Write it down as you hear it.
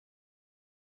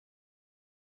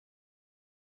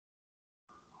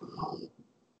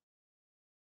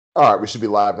All right, we should be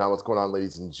live now. What's going on,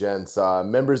 ladies and gents?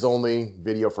 Members only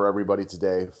video for everybody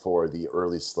today for the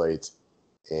early slate,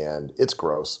 and it's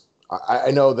gross.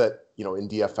 I know that in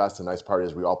DFS the nice part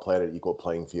is we all play at an equal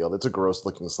playing field. It's a gross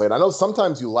looking slate. I know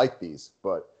sometimes you like these,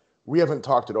 but we haven't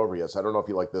talked it over yet, so I don't know if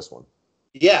you like this one.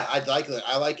 Yeah, I like it.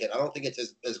 I like it. I don't think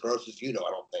it's as gross as you know.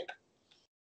 I don't think.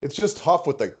 It's just tough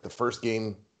with like the first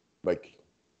game, like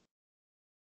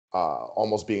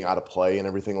almost being out of play and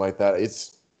everything like that.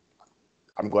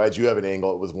 I'm glad you have an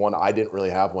angle. It was one I didn't really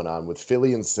have one on with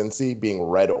Philly and Cincy being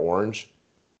red orange.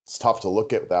 It's tough to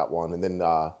look at that one. And then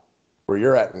where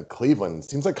you're at in Cleveland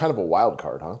seems like kind of a wild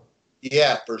card, huh?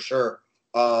 Yeah, for sure.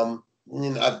 The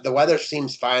weather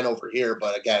seems fine over here,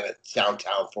 but again, it's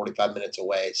downtown, 45 minutes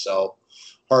away, so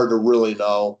hard to really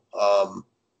know.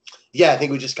 Yeah, I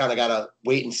think we just kind of gotta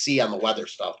wait and see on the weather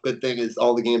stuff. Good thing is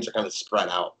all the games are kind of spread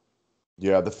out.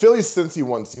 Yeah, the Philly Cincy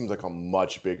one seems like a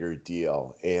much bigger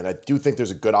deal. And I do think there's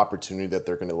a good opportunity that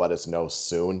they're going to let us know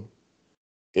soon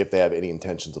if they have any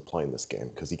intentions of playing this game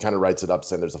because he kind of writes it up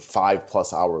saying there's a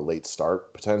 5+ hour late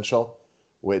start potential,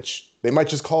 which they might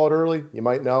just call it early. You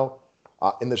might know.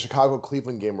 In the Chicago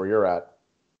Cleveland game where you're at,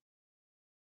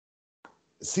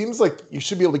 it seems like you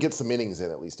should be able to get some innings in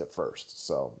at least at first.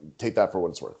 So take that for what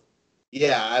it's worth.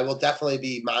 Yeah, I will definitely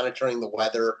be monitoring the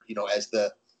weather, as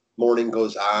the morning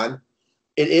goes on.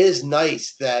 It is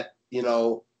nice that,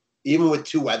 even with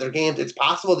two weather games, it's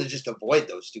possible to just avoid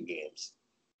those two games.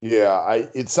 Yeah,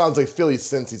 it sounds like Philly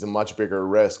Cincy's a much bigger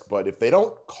risk, but if they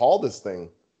don't call this thing,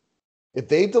 if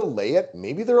they delay it,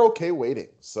 maybe they're okay waiting.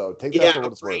 So take that Yeah, for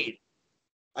what it's worth. agreed.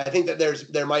 I think that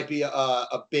there might be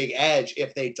a big edge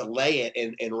if they delay it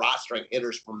in rostering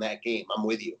hitters from that game. I'm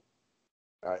with you.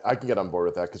 I can get on board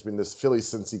with that because in this Philly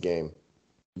Cincy game,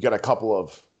 you got a couple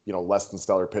of less than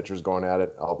stellar pitchers going at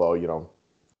it. Although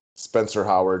Spencer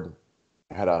Howard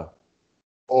had a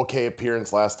okay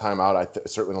appearance last time out. I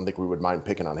certainly don't think we would mind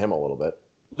picking on him a little bit.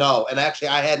 No, and actually,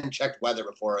 I hadn't checked weather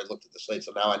before I looked at the slate,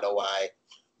 so now I know why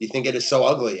you think it is so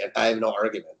ugly. I have no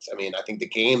arguments. I mean, I think the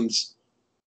games.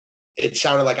 It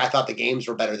sounded like I thought the games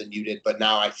were better than you did, but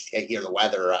now I hear the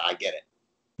weather. I get it.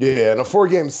 Yeah, and a 4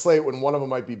 game slate when one of them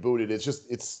might be booted,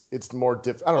 it's more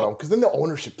diff. I don't know because then the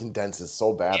ownership condenses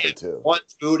so badly Yeah, too.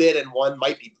 one's booted and one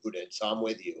might be booted, so I'm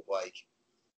with you. Like,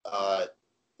 uh,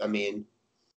 I mean,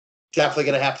 definitely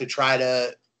going to have to try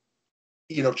to,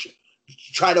 you know,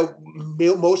 try to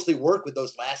mostly work with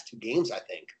those last two games, I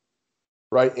think.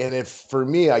 Right, and if for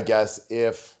me, I guess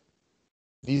if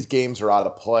these games are out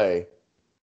of play,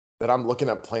 then I'm looking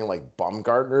at playing like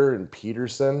Bumgartner and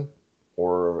Peterson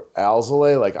or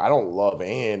Alzolay. Like I don't love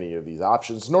any of these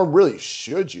options, nor really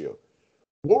should you.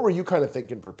 What were you kind of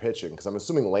thinking for pitching? Because I'm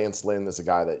assuming Lance Lynn is a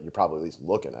guy that you're probably at least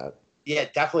looking at. Yeah,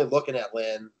 definitely looking at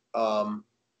Lynn. I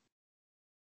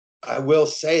will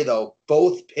say though,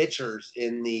 both pitchers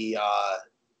in the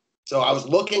so I was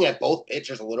looking at both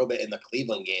pitchers a little bit in the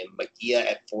Cleveland game. Makia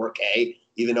at 4K,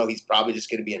 even though he's probably just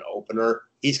going to be an opener,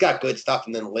 he's got good stuff.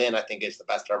 And then Lynn, I think, is the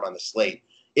best arm on the slate.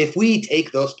 If we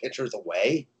take those pitchers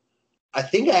away, I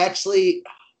think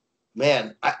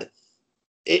man,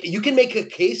 you can make a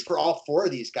case for all four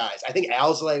of these guys. I think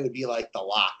Alzolay would be like the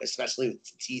lock, especially with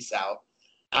Tatis out.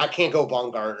 I can't go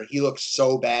Bumgarner. He looked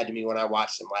so bad to me when I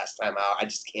watched him last time out. I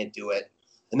just can't do it.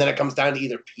 And then it comes down to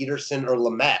either Peterson or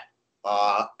Lamet.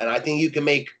 And I think you can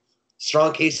make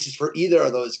strong cases for either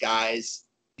of those guys,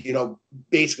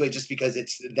 basically just because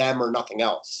it's them or nothing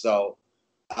else. So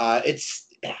it's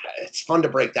fun to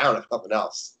break down if nothing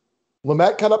else.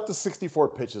 Lamette cut up to 64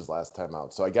 pitches last time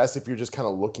out. So I guess if you're just kind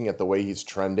of looking at the way he's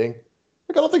trending,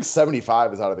 like I don't think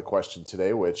 75 is out of the question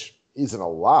today, which isn't a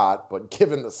lot, but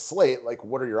given the slate, like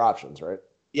what are your options, right?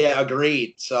 Yeah,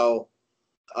 agreed. So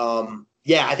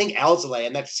yeah, I think Alzolay,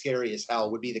 and that's scary as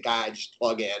hell, would be the guy I just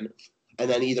plug in. And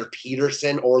then either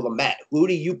Peterson or Lamet. Who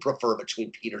do you prefer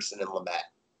between Peterson and Lamet?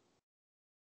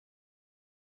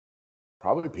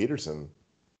 Probably Peterson,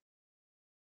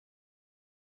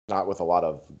 not with a lot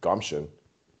of gumption.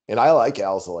 And I like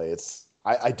Alzolay.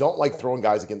 I don't like throwing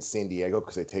guys against San Diego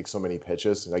because they take so many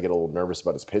pitches, and I get a little nervous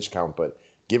about his pitch count. But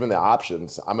given the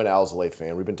options, I'm an Alzolay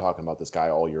fan. We've been talking about this guy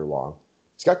all year long.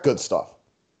 He's got good stuff.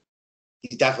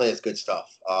 He definitely has good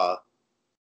stuff.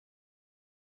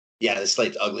 Yeah, the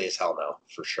slate's ugly as hell now,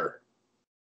 for sure.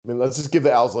 I mean, let's just give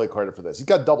the Alzolay credit for this. He's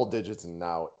got double digits and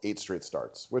now 8 straight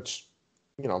starts, which,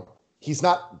 he's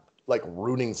not like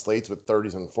ruining slates with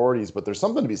 30s and 40s, but there's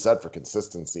something to be said for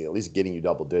consistency, at least getting you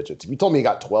double digits. If you told me he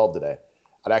got 12 today,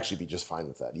 I'd actually be just fine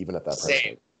with that, even at that price Same,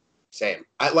 point. same.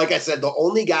 Like I said, the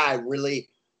only guy I really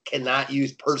cannot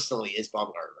use personally is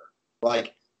Bumgarner.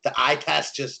 Like the eye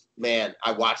test, just man,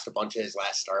 I watched a bunch of his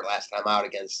last time out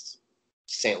against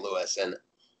St. Louis, and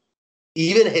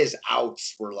Even his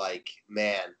outs were like,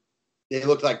 man, they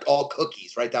looked like all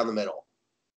cookies right down the middle.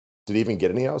 Did he even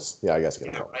get any outs? Yeah, I guess he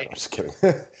got any outs. Right. I'm just kidding.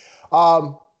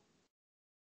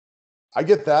 I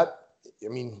get that. I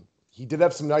mean, he did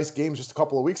have some nice games just a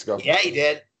couple of weeks ago. Yeah, he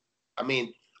did. I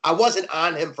mean, I wasn't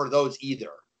on him for those either.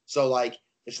 So, like,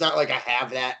 it's not like I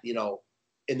have that,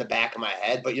 in the back of my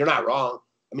head, but you're not wrong.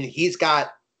 I mean, he's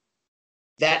got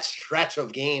that stretch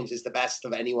of games is the best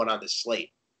of anyone on the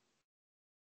slate.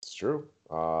 It's true.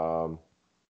 I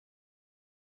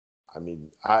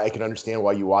mean, I can understand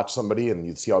why you watch somebody and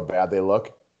you see how bad they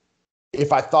look.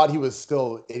 If I thought he was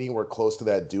still anywhere close to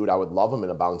that dude, I would love him in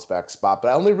a bounce back spot. But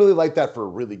I only really like that for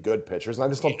really good pitchers. And I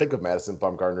just don't think of Madison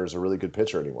Bumgarner as a really good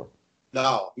pitcher anymore.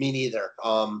 No, me neither.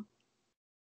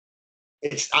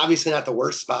 It's obviously not the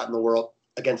worst spot in the world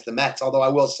against the Mets. Although I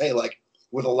will say, like,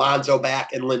 with Alonso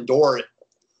back and Lindor, it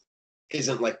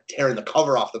isn't like tearing the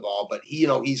cover off the ball, but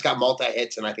he's got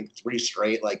multi-hits and I think 3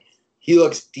 straight. Like, he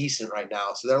looks decent right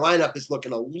now. So their lineup is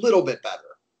looking a little bit better.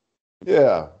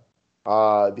 Yeah.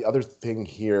 The other thing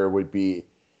here would be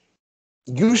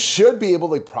you should be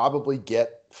able to probably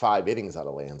get 5 innings out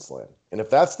of Landslin. And if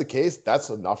that's the case, that's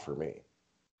enough for me.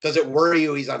 Does it worry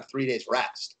you he's on 3 days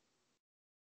rest?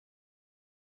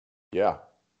 Yeah.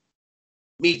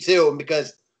 Me too,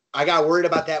 because I got worried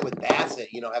about that with Bassett,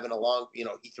 having a long,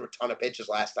 he threw a ton of pitches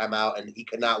last time out and he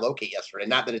could not locate yesterday.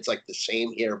 Not that it's like the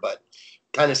same here, but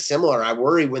kind of similar. I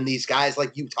worry when these guys,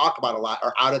 like you talk about a lot,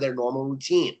 are out of their normal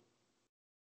routine.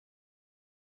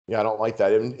 Yeah, I don't like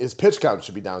that. And his pitch count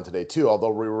should be down today, too,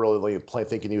 although we were really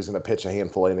thinking he was going to pitch a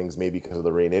handful of innings maybe because of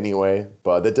the rain anyway.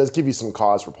 But that does give you some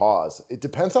cause for pause. It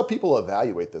depends how people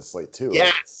evaluate this slate, too.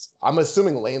 Yes. I'm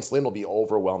assuming Lance Lynn will be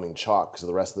overwhelming chalk because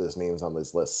the rest of his names on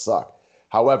this list suck.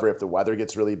 However, if the weather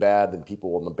gets really bad, then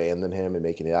people will abandon him and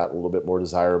making it out a little bit more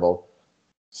desirable.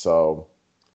 So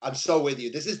I'm so with you.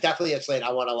 This is definitely a slate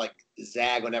I want to, like,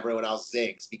 zag when everyone else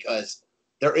zigs because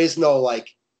there is no,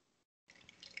 like,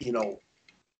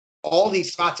 all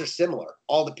these spots are similar.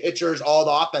 All the pitchers, all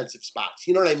the offensive spots.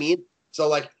 You know what I mean? So,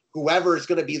 like, whoever is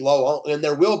going to be low, and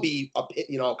there will be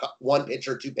one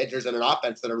pitcher, 2 pitchers in an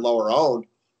offense that are lower owned.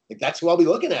 Like, that's who I'll be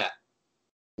looking at.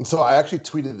 And so I actually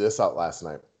tweeted this out last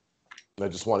night. And I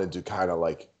just wanted to kind of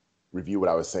like review what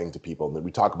I was saying to people. And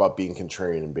we talk about being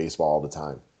contrarian in baseball all the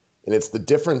time. And it's the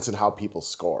difference in how people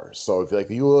score. So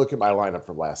if you look at my lineup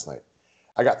from last night,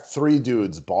 I got 3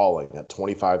 dudes balling at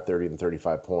 25, 30, and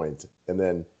 35 points. And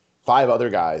then 5 other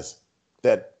guys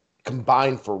that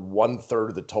combined for 1/3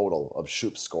 of the total of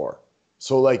Shoop's score.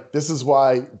 So, like, this is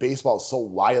why baseball is so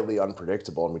wildly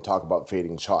unpredictable. And we talk about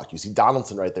fading chalk. You see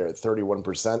Donaldson right there at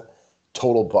 31%,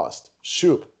 total bust.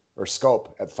 Shoop or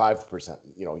Scope at 5%,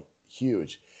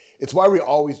 huge. It's why we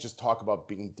always just talk about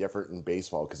being different in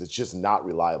baseball because it's just not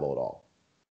reliable at all.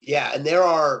 Yeah, and there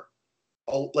are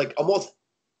like almost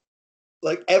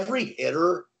like every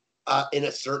hitter in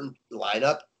a certain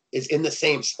lineup is in the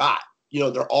same spot.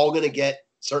 They're all going to get a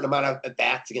certain amount of at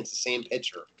bats against the same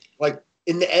pitcher. Like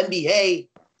in the NBA,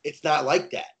 it's not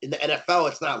like that. In the NFL,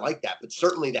 it's not like that. But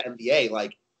certainly the NBA,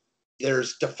 like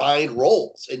there's defined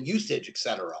roles and usage,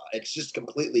 etc. It's just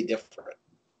completely different.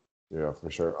 Yeah, for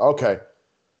sure. Okay.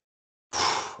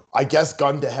 I guess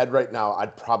gun to head right now,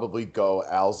 I'd probably go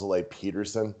Alzolay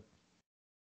Peterson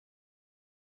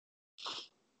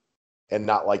and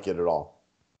not like it at all.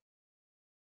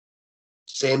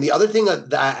 Same. The other thing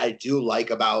that I do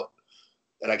like about,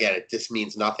 and again, this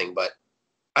means nothing, but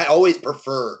I always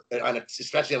prefer,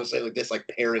 especially on a slate like this, like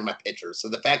pairing my pitchers. So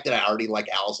the fact that I already like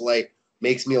Alzolay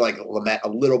makes me like Lamet a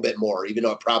little bit more, even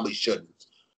though it probably shouldn't.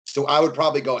 So I would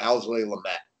probably go Alzolay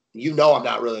Lamet. I'm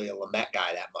not really a Lamet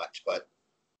guy that much, but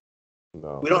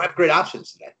no, we don't have great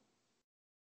options today.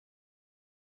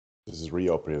 This is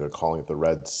reopening. They're calling it the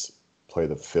Reds play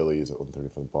the Phillies at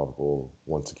 1:35 Buffalo.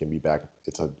 Once it can be back,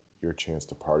 it's your chance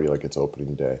to party like it's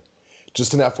opening day.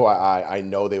 Just an FYI, I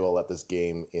know they will let this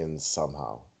game in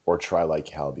somehow or try like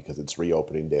hell because it's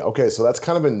reopening day. Okay, so that's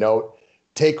kind of a note.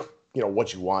 Take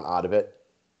what you want out of it.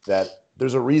 That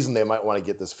there's a reason they might want to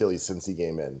get this Philly-Cincy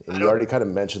game in. And you already kind of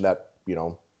mentioned that,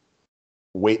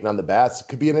 waiting on the bats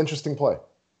could be an interesting play.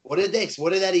 What did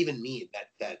that even mean,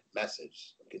 that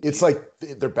message? It's like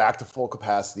they're back to full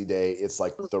capacity day. It's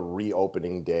like the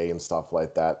reopening day and stuff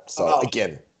like that. So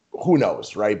again, who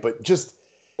knows, right? But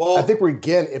I think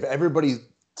if everybody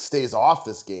stays off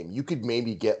this game, you could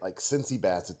maybe get like Cincy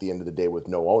bats at the end of the day with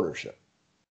no ownership.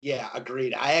 Yeah,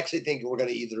 agreed. I actually think we're going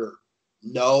to either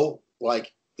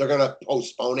like they're going to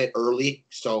postpone it early.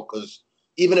 So, because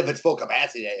even if it's full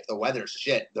capacity day, if the weather's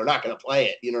shit, they're not going to play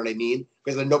it. You know what I mean?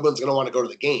 Because then no one's going to want to go to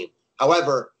the game.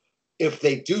 However, if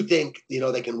they do think,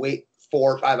 they can wait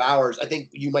 4 or 5 hours, I think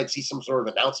you might see some sort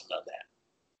of announcement on that.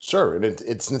 Sure, and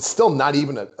it's still not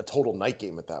even a total night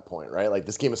game at that point, right? Like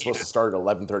this game is supposed to start at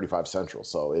 11:35 Central,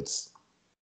 so it's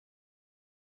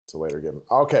a later game.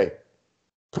 Okay,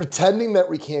 pretending that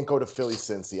we can't go to Philly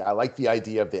Cincy, I like the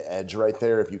idea of the edge right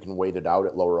there. If you can wait it out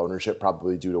at lower ownership,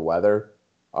 probably due to weather.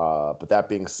 But that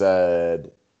being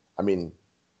said, I mean,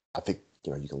 I think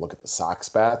you can look at the Sox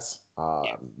bats.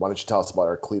 Why don't you tell us about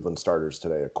our Cleveland starters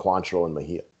today, Quantrill and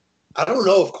Mejia? I don't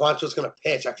know if Quantrill's going to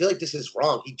pitch. I feel like this is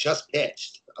wrong. He just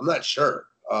pitched. I'm not sure.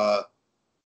 I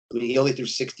mean, he only threw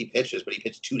 60 pitches, but he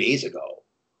pitched 2 days ago.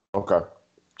 Okay.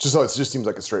 So it just seems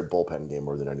like a straight bullpen game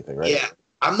more than anything, right? Yeah.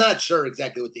 I'm not sure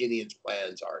exactly what the Indians'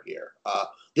 plans are here.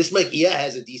 This Mejia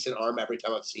has a decent arm every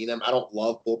time I've seen him. I don't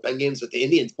love bullpen games, but the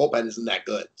Indians' bullpen isn't that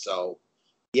good. So,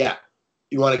 yeah,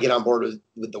 you want to get on board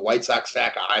with the White Sox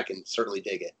stack, I can certainly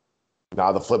dig it.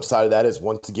 Now, the flip side of that is,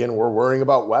 once again, we're worrying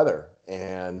about weather.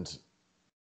 And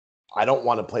I don't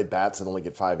want to play bats and only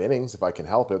get 5 innings if I can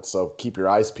help it. So keep your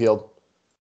eyes peeled.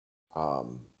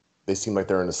 They seem like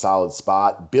they're in a solid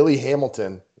spot. Billy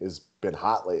Hamilton has been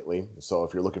hot lately. So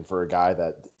if you're looking for a guy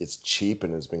that is cheap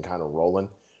and has been kind of rolling,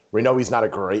 we know he's not a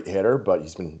great hitter, but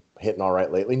he's been hitting all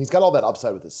right lately. And he's got all that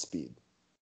upside with his speed.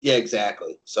 Yeah,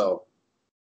 exactly. So,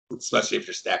 especially if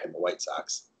you're stacking the White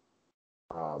Sox.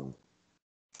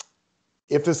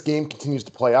 If this game continues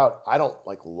to play out, I don't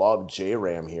love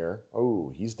J-Ram here. Oh,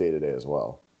 he's day-to-day as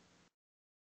well.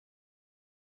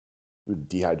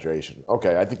 Dehydration.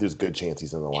 Okay, I think there's a good chance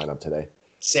he's in the lineup today.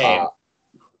 Same.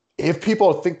 If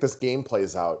people think this game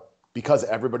plays out, because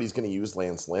everybody's going to use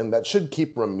Lance Lynn, that should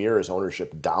keep Ramirez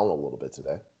ownership down a little bit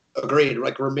today. Agreed.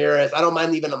 Like Ramirez, I don't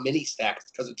mind even a mini stack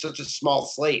because it's such a small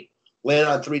slate. Lynn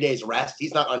on 3 days rest,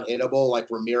 he's not unhittable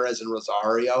like Ramirez and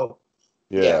Rosario.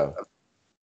 Yeah.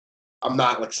 I'm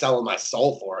not selling my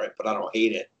soul for it, but I don't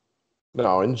hate it.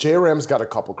 No, and J-Ram's got a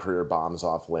couple career bombs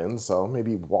off Lynn, so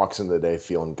maybe he walks into the day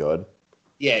feeling good.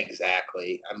 Yeah,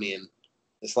 exactly. I mean,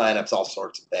 this lineup's all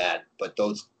sorts of bad, but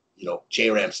those,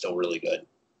 J-Ram's still really good.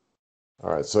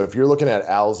 All right, so if you're looking at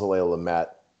Alzolay Lamet,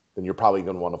 then you're probably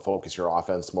going to want to focus your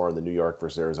offense more in the New York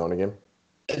versus Arizona game.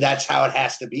 And that's how it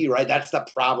has to be, right? That's the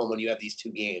problem when you have these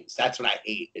 2 games. That's what I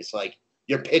hate. It's like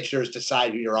your pitchers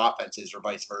decide who your offense is or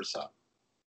vice versa.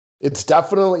 It's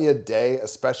definitely a day,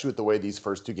 especially with the way these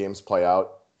first 2 games play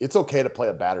out. It's okay to play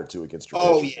a bat or 2 against your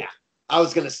pitchers. Oh, yeah. I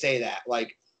was going to say that,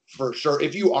 for sure.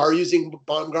 If you are using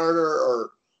Bumgarner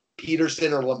or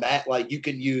Peterson or Lamet, you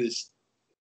can use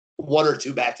 1 or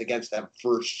 2 bats against them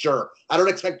for sure. I don't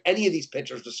expect any of these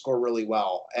pitchers to score really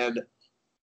well. And,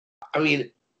 I mean,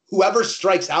 whoever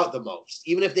strikes out the most,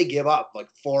 even if they give up 4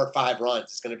 or 5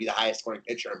 runs, is going to be the highest scoring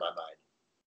pitcher in my mind.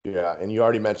 Yeah, and you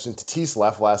already mentioned Tatis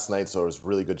left last night, so there's a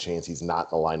really good chance he's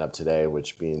not in the lineup today,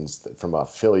 which means that from a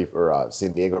Philly or a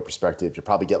San Diego perspective, you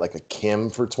probably get a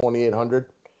Kim for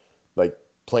 2,800,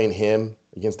 playing him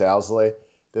against Alzolay.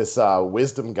 This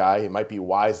Wisdom guy, it might be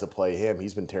wise to play him.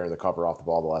 He's been tearing the cover off the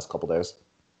ball the last couple days.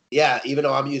 Yeah, even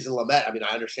though I'm using Lamet, I mean, I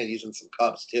understand using some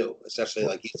Cubs too, especially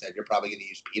like you said, you're probably going to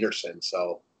use Peterson.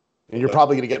 So, and you're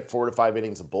probably going to get 4 to 5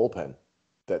 innings of bullpen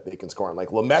that they can score on.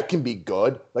 Lamet can be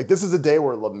good. This is a day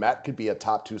where Lamet could be a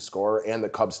top 2 scorer and the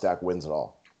Cubs stack wins it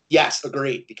all. Yes,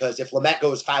 agreed. Because if Lamet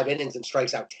goes 5 innings and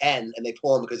strikes out 10 and they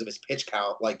pull him because of his pitch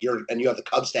count, you have the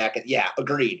Cubs stack, yeah,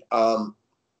 agreed. And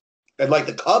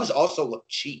the Cubs also look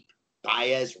cheap.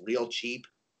 Baez, real cheap.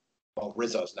 Well,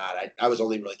 Rizzo's not. I was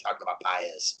only really talking about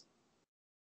Baez.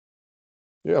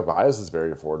 Yeah, Baez is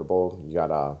very affordable. You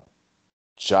got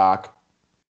Jock.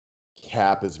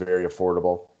 Cap is very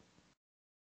affordable.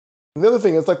 And the other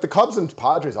thing is, the Cubs and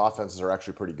Padres offenses are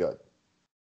actually pretty good.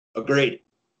 Agreed.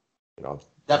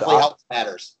 Definitely helps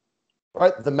matters.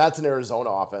 Right, the Mets and Arizona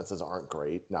offenses aren't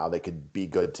great. Now, they could be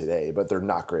good today, but they're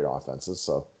not great offenses.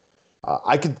 So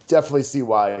I could definitely see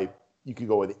why you could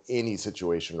go with any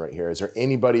situation right here. Is there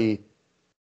anybody?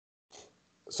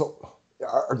 So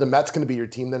are the Mets going to be your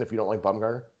team then if you don't like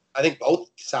Bumgarner? I think both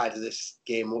sides of this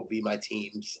game will be my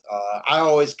teams. I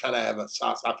always kind of have a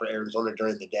soft spot for Arizona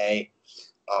during the day.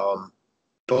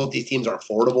 Both these teams are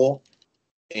affordable,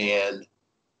 and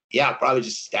yeah, probably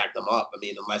just stack them up. I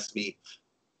mean, I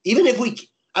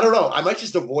don't know, I might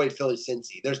just avoid Philly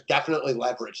Cincy. There's definitely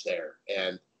leverage there,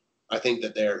 and I think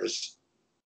that there's,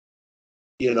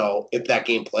 if that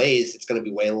game plays, it's going to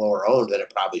be way lower owned than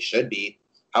it probably should be.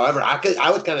 However,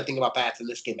 I would kind of think about bats in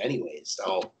this game anyways,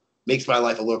 so makes my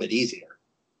life a little bit easier.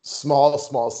 Small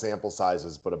sample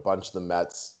sizes, but a bunch of the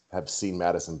Mets have seen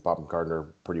Madison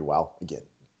Bumgarner pretty well. Again,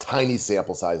 tiny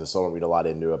sample sizes, so I don't read a lot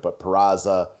into it. But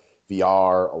Peraza,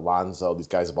 VR, Alonso, these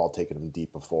guys have all taken him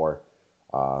deep before.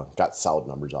 Got solid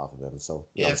numbers off of him, so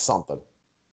something.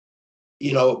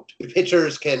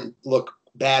 pitchers can look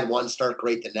bad one, start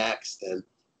great the next, and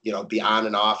be on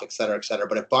and off, et cetera, et cetera.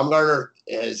 But if Bumgarner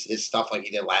is stuff like he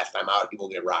did last time out, he will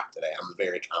get rocked today. I'm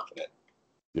very confident.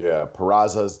 Yeah,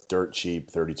 Peraza's dirt cheap,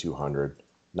 3,200.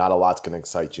 Not a lot's going to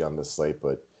excite you on this slate,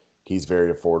 but he's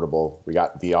very affordable. We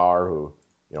got VR, who,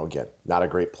 again, not a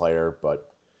great player,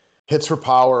 but hits for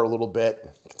power a little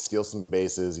bit, can steal some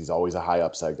bases. He's always a high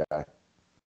upside guy.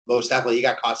 Most definitely. He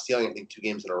got caught stealing, I think, 2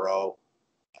 games in a row.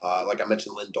 Like I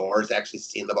mentioned, Lindor is actually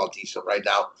seeing the ball decent right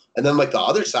now. And then, like, the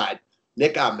other side,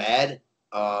 Nick Ahmed,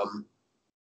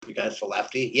 you guys for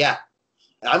lefty. Yeah.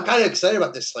 And I'm kind of excited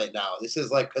about this slate now. This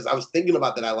is like, because I was thinking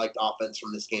about that I liked offense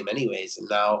from this game anyways. And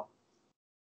now,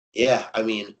 yeah, I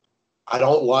mean, I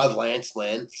don't love Lance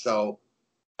Lynn. So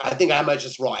I think I might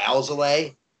just roll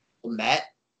Alzolay, Met,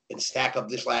 and stack up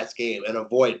this last game and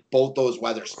avoid both those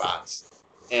weather spots.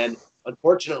 And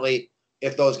unfortunately,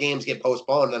 if those games get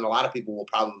postponed, then a lot of people will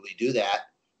probably do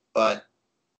that. But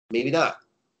maybe not.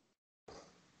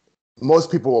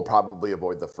 Most people will probably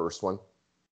avoid the first one.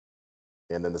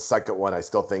 And then the second one, I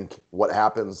still think what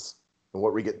happens and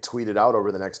what we get tweeted out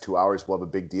over the next 2 hours will have a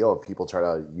big deal if people try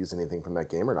to use anything from that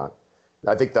game or not.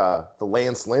 I think the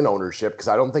Lance Lynn ownership, because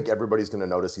I don't think everybody's going to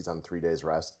notice he's on 3 days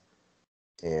rest.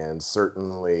 And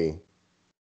certainly,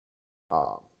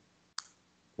 what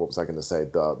was I going to say?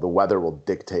 The weather will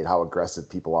dictate how aggressive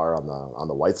people are on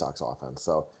the White Sox offense.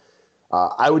 So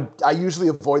I usually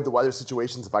avoid the weather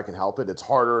situations if I can help it. It's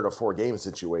harder in a 4-game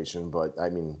situation, but I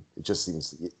mean, it just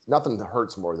seems nothing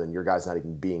hurts more than your guys not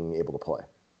even being able to play.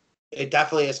 It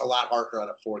definitely is a lot harder on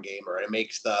a 4-gamer. It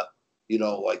makes the,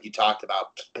 like you talked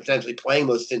about, potentially playing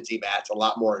those Cincy bats a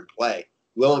lot more in play,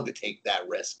 willing to take that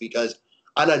risk. Because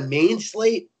on a main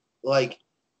slate, like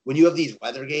when you have these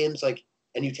weather games, like,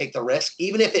 and you take the risk,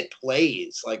 even if it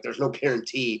plays, like there's no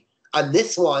guarantee. On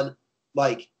this one,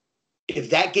 like, if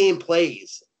that game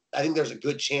plays, I think there's a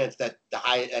good chance that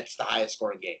that's the highest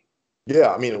scoring game.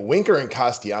 Yeah, I mean, Winker and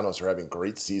Castellanos are having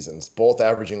great seasons, both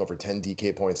averaging over 10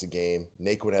 DK points a game.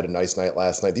 Naquin had a nice night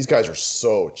last night. These guys are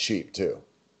so cheap, too.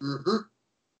 Mm-hmm.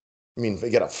 I mean, they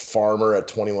get a Farmer at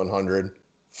 2,100,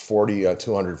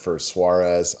 200 for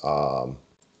Suarez. I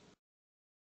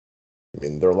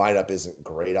mean, their lineup isn't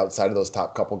great outside of those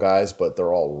top couple guys, but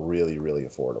they're all really, really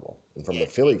affordable. And from the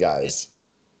Philly guys...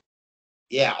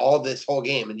 Yeah, all this whole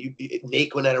game. And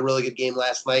Naquin had a really good game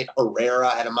last night. Herrera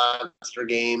had a monster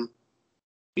game.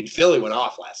 I mean, Philly went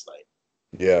off last night.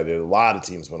 Yeah, dude. A lot of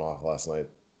teams went off last night.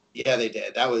 Yeah, they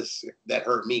did. That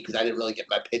hurt me because I didn't really get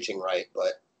my pitching right.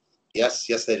 But yes,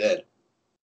 they did.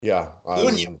 Yeah.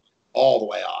 All the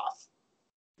way off.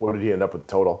 What did he end up with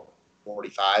total?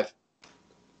 45.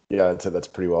 Yeah, I'd say that's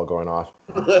pretty well going off.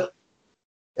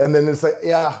 And then it's like,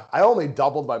 yeah, I only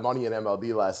doubled my money in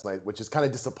MLB last night, which is kind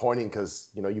of disappointing because,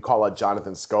 you call out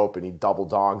Jonathan Scope and he double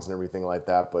dongs and everything like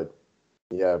that. But,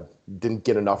 yeah, didn't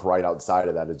get enough right outside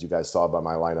of that, as you guys saw by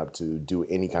my lineup, to do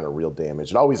any kind of real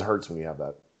damage. It always hurts when you have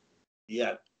that.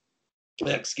 Yeah.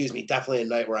 Excuse me. Definitely a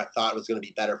night where I thought it was going to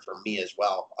be better for me as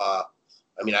well. I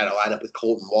had a lineup with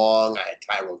Colton Wong. I had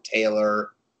Tyrone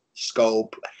Taylor,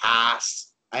 Scope,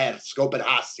 Haas. I had Scope and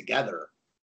Haas together.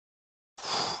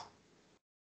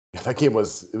 Yeah, that game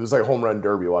was like home run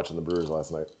derby watching the Brewers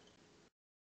last night.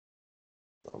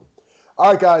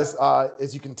 All right, guys.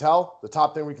 As you can tell, the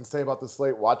top thing we can say about this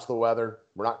slate, watch the weather.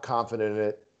 We're not confident in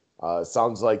it. It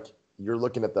sounds like you're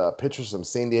looking at the pitchers from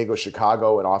San Diego,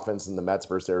 Chicago, and offense in the Mets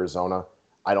versus Arizona.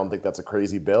 I don't think that's a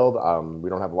crazy build. We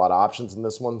don't have a lot of options in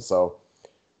this one. So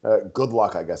good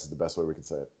luck, I guess, is the best way we can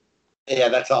say it. Yeah,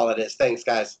 that's all it is. Thanks,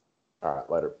 guys. All right,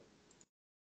 later.